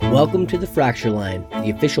Welcome to the Fracture Line, the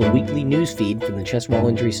official weekly news feed from the Chest Wall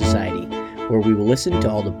Injury Society, where we will listen to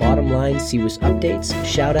all the bottom line CWIS updates,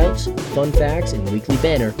 shoutouts, fun facts, and weekly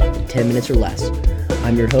banner in 10 minutes or less.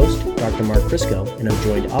 I'm your host, Dr. Mark Crisco, and I'm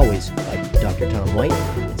joined always by Dr. Tom White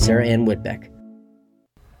and Sarah Ann Whitbeck.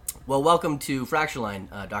 Well, welcome to Fracture Line,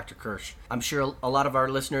 Dr. Kirsch. I'm sure a lot of our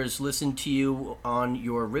listeners listen to you on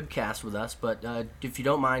your Ribcast with us, but if you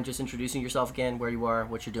don't mind just introducing yourself again, where you are,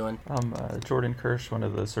 what you're doing. I'm Jordan Kirsch, one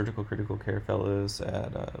of the Surgical Critical Care Fellows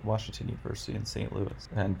at Washington University in St. Louis,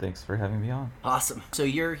 and thanks for having me on. Awesome. So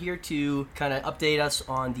you're here to kind of update us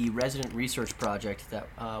on the resident research project that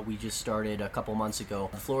we just started a couple months ago.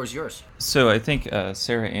 The floor is yours. So I think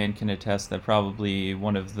Sarah Ann can attest that probably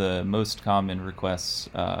one of the most common requests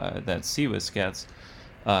that CWIS gets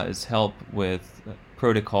is help with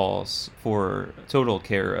protocols for total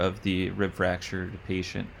care of the rib fractured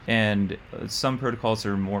patient. And some protocols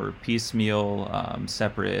are more piecemeal,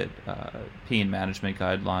 separate pain management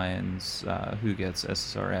guidelines, who gets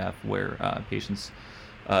SSRF, where patients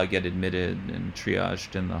get admitted and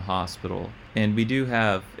triaged in the hospital. And we do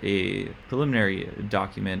have a preliminary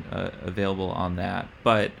document available on that,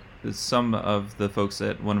 but some of the folks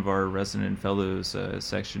at one of our resident fellows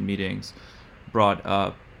section meetings brought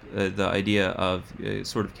up the idea of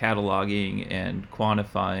sort of cataloging and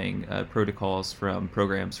quantifying protocols from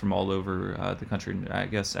programs from all over the country, and I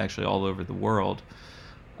guess actually all over the world,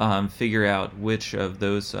 figure out which of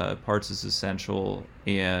those parts is essential,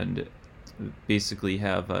 and basically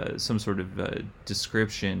have some sort of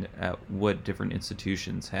description at what different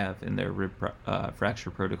institutions have in their rib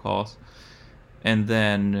fracture protocols. And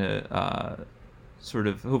then sort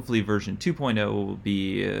of hopefully version 2.0 will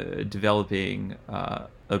be developing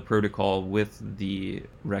a protocol with the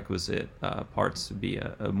requisite parts to be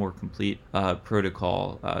a more complete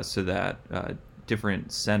protocol so that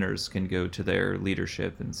different centers can go to their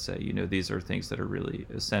leadership and say, you know, these are things that are really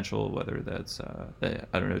essential, whether that's,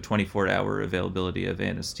 24-hour availability of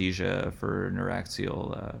anesthesia for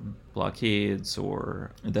neuraxial blockades,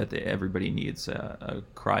 or that everybody needs a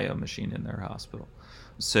cryo machine in their hospital.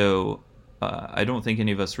 So I don't think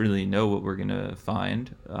any of us really know what we're going to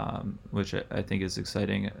find, which I think is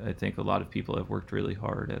exciting. I think a lot of people have worked really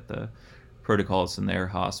hard at the protocols in their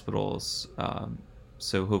hospitals.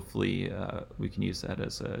 So hopefully we can use that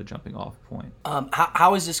as a jumping off point.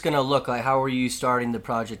 How is this going to look? Like, how are you starting the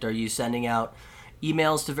project? Are you sending out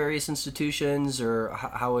emails to various institutions, or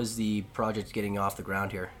how is the project getting off the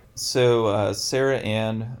ground here? So Sarah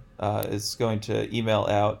Ann is going to email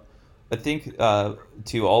out, I think,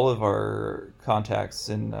 to all of our contacts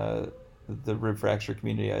in the rib fracture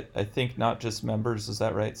community. I think not just members. Is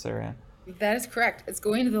that right, Sarah Ann? That is correct. It's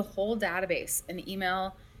going to the whole database, an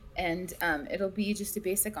email. And it'll be just a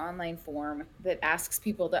basic online form that asks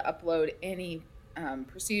people to upload any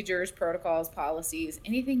procedures, protocols, policies,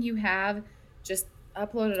 anything you have. Just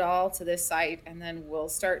upload it all to this site, and then we'll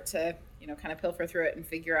start to, kind of pilfer through it and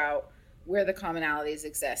figure out where the commonalities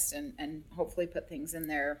exist, and hopefully put things in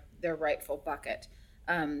their rightful bucket.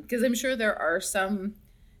 Because I'm sure there are some,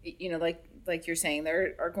 like you're saying,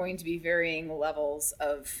 there are going to be varying levels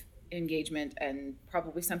of engagement, and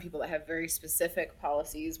probably some people that have very specific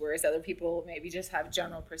policies, whereas other people maybe just have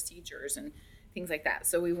general procedures and things like that.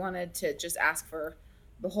 So we wanted to just ask for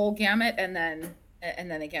the whole gamut, and then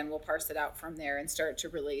again we'll parse it out from there and start to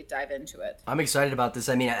really dive into it. I'm excited about this.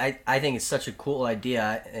 I mean, I think it's such a cool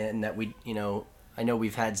idea, and that we, I know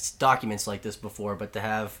we've had documents like this before, but to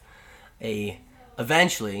have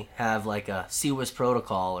eventually have like a CWIS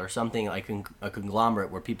protocol or something like a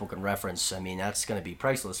conglomerate where people can reference. I mean, that's going to be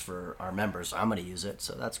priceless for our members. I'm going to use it,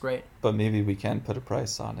 so that's great. But maybe we can put a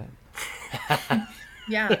price on it.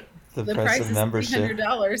 Yeah. The price of membership.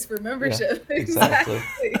 $300 for membership. Yeah, exactly.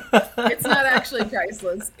 It's not actually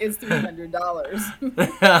priceless. It's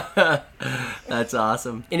 $300. That's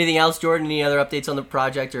awesome. Anything else, Jordan? Any other updates on the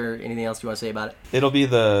project, or anything else you want to say about it? It'll be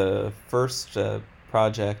the first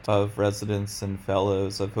project of residents and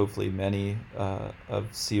fellows of hopefully many of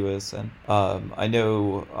CWIS. And I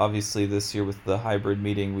know obviously this year with the hybrid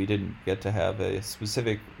meeting we didn't get to have a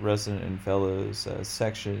specific resident and fellows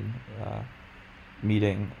section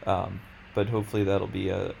meeting, but hopefully that'll be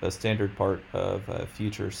a standard part of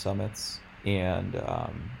future summits. And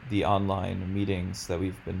the online meetings that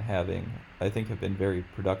we've been having, I think, have been very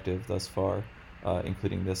productive thus far,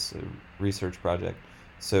 including this research project.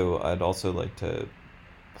 So I'd also like to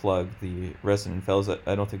plug the resident fellows.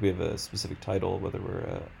 I don't think we have a specific title, whether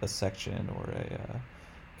we're a section or a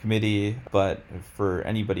committee, but for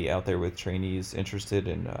anybody out there with trainees interested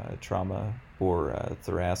in trauma or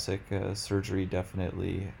thoracic surgery,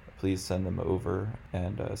 definitely please send them over,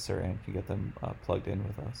 and Sarah Ann can get them plugged in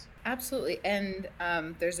with us. Absolutely. And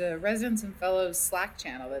there's a Residents and Fellows Slack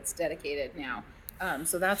channel that's dedicated now.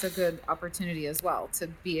 So that's a good opportunity as well to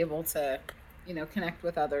be able to, connect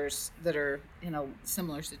with others that are in a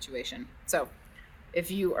similar situation. So if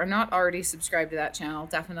you are not already subscribed to that channel,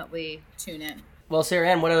 definitely tune in. Well, Sarah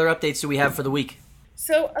Ann, what other updates do we have for the week?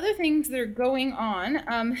 So other things that are going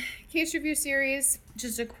on, case review series,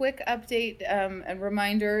 just a quick update and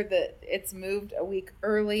reminder that it's moved a week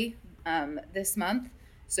early this month.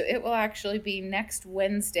 So it will actually be next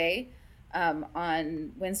Wednesday,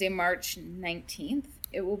 on Wednesday, March 19th.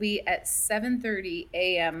 It will be at 7:30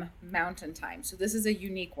 a.m. Mountain Time. So this is a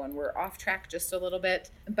unique one. We're off track just a little bit,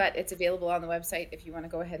 but it's available on the website if you want to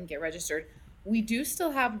go ahead and get registered. We do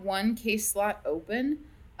still have one case slot open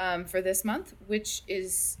for this month, which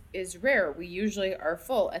is rare. We usually are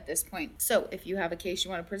full at this point. So if you have a case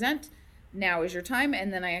you want to present, now is your time.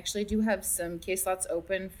 And then I actually do have some case slots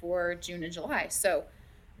open for June and July. So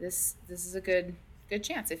this is a good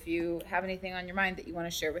chance. If you have anything on your mind that you want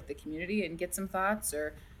to share with the community and get some thoughts,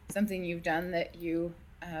 or something you've done that you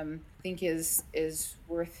think is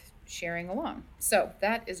worth sharing along. So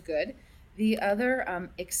that is good. The other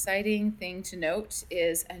exciting thing to note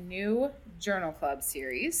is a new journal club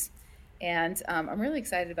series. And I'm really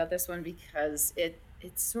excited about this one because it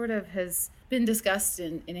sort of has been discussed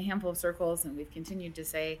in a handful of circles, and we've continued to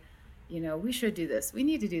say, we should do this. We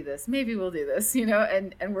need to do this. Maybe we'll do this,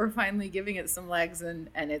 and we're finally giving it some legs, and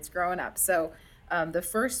it's growing up. So the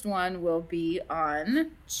first one will be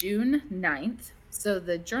on June 9th. So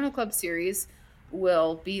the Journal Club series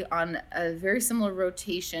will be on a very similar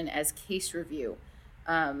rotation as case review.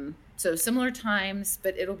 So similar times,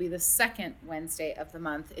 but it'll be the second Wednesday of the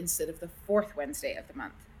month instead of the fourth Wednesday of the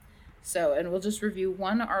month. So, and we'll just review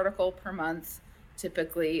one article per month.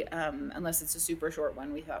 Typically, unless it's a super short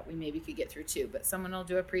one, we thought we maybe could get through two, but someone will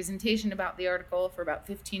do a presentation about the article for about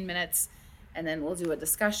 15 minutes, and then we'll do a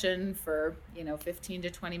discussion for 15 to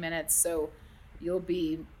 20 minutes. So you'll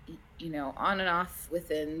be on and off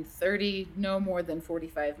within 30, no more than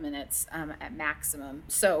 45 minutes at maximum.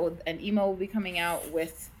 So an email will be coming out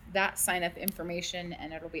with that sign up information,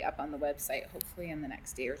 and it'll be up on the website hopefully in the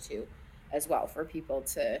next day or two as well for people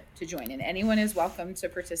to join. And anyone is welcome to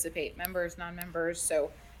participate, members, non-members. So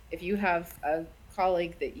if you have a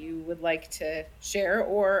colleague that you would like to share,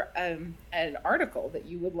 or an article that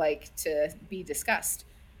you would like to be discussed,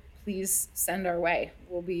 please send our way.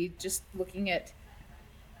 We'll be just looking at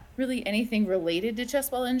really anything related to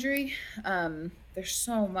chest wall injury. There's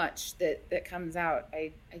so much that comes out.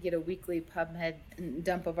 I get a weekly PubMed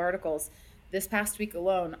dump of articles. This past week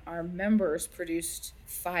alone, our members produced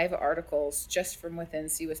 5 articles just from within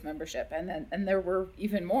CWIS membership. And there were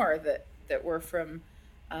even more that were from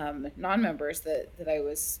non-members that I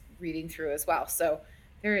was reading through as well. So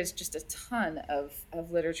there is just a ton of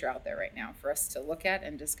literature out there right now for us to look at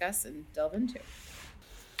and discuss and delve into.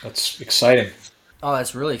 That's exciting. Oh,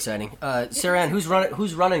 that's really exciting. Sarah Ann,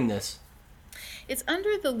 who's running this? It's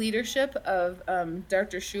under the leadership of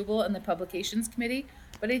Dr. Schubel and the Publications Committee.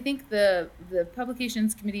 But I think the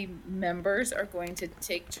Publications Committee members are going to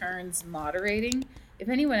take turns moderating. If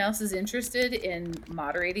anyone else is interested in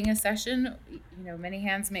moderating a session, many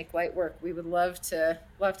hands make light work. We would love to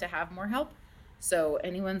have more help. So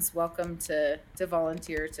anyone's welcome to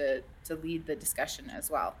volunteer to lead the discussion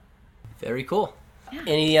as well. Very cool. Yeah.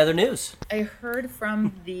 Any other news? I heard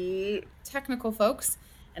from the technical folks,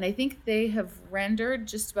 and I think they have rendered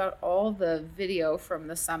just about all the video from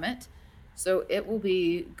the summit. So it will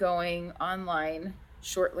be going online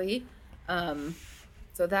shortly.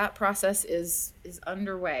 So that process is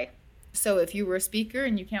underway. So if you were a speaker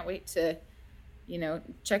and you can't wait to,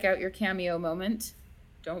 check out your cameo moment,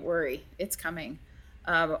 don't worry, it's coming.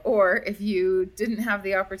 Or if you didn't have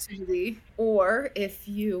the opportunity, or if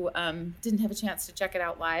you didn't have a chance to check it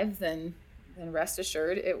out live, then rest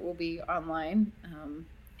assured it will be online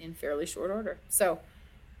in fairly short order. So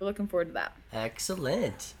we're looking forward to that.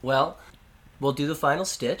 Excellent. Well, we'll do the final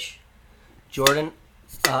stitch. Jordan,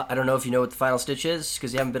 I don't know if you know what the final stitch is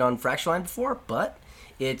because you haven't been on Fracture Line before, but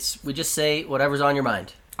we just say whatever's on your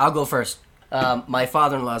mind. I'll go first. My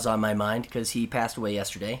father-in-law's on my mind because he passed away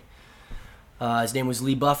yesterday. His name was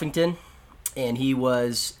Lee Buffington, and he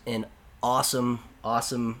was an awesome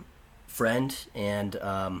friend,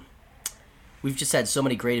 and we've just had so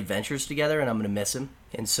many great adventures together, and I'm going to miss him.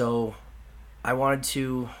 And so I wanted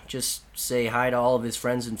to just say hi to all of his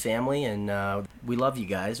friends and family, and we love you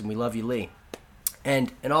guys, and we love you, Lee.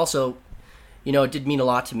 And also, it did mean a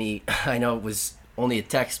lot to me. I know it was only a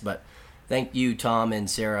text, but thank you, Tom and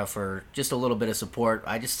Sarah, for just a little bit of support.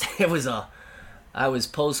 It was a I was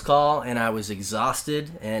post-call, and I was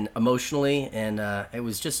exhausted and emotionally, and it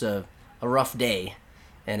was just a rough day,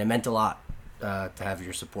 and it meant a lot to have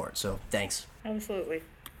your support. So thanks. Absolutely.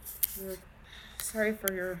 We're sorry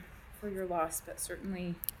for your loss, but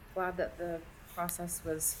certainly glad that the process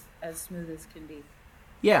was as smooth as can be.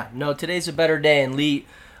 Yeah, no, today's a better day, and Lee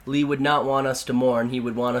would not want us to mourn. He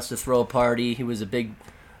would want us to throw a party. He was a big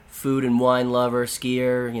food and wine lover,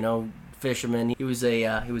 skier, fisherman. He was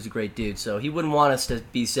a great dude, so he wouldn't want us to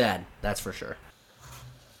be sad. That's for sure.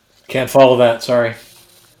 Can't follow that. Sorry.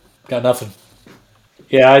 Got nothing.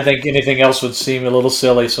 Yeah, I think anything else would seem a little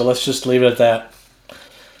silly, so let's just leave it at that.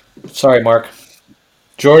 Sorry, Mark.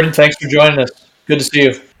 Jordan, thanks for joining us. Good to see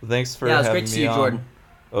you. Well, thanks for Yeah, it was having great to me see you, on. Jordan.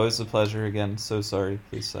 Always a pleasure again. So sorry.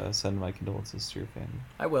 Please send my condolences to your family.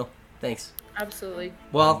 I will. Thanks. Absolutely.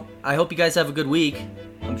 Well, I hope you guys have a good week.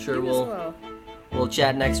 I'm sure You as well. we'll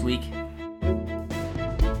chat next week.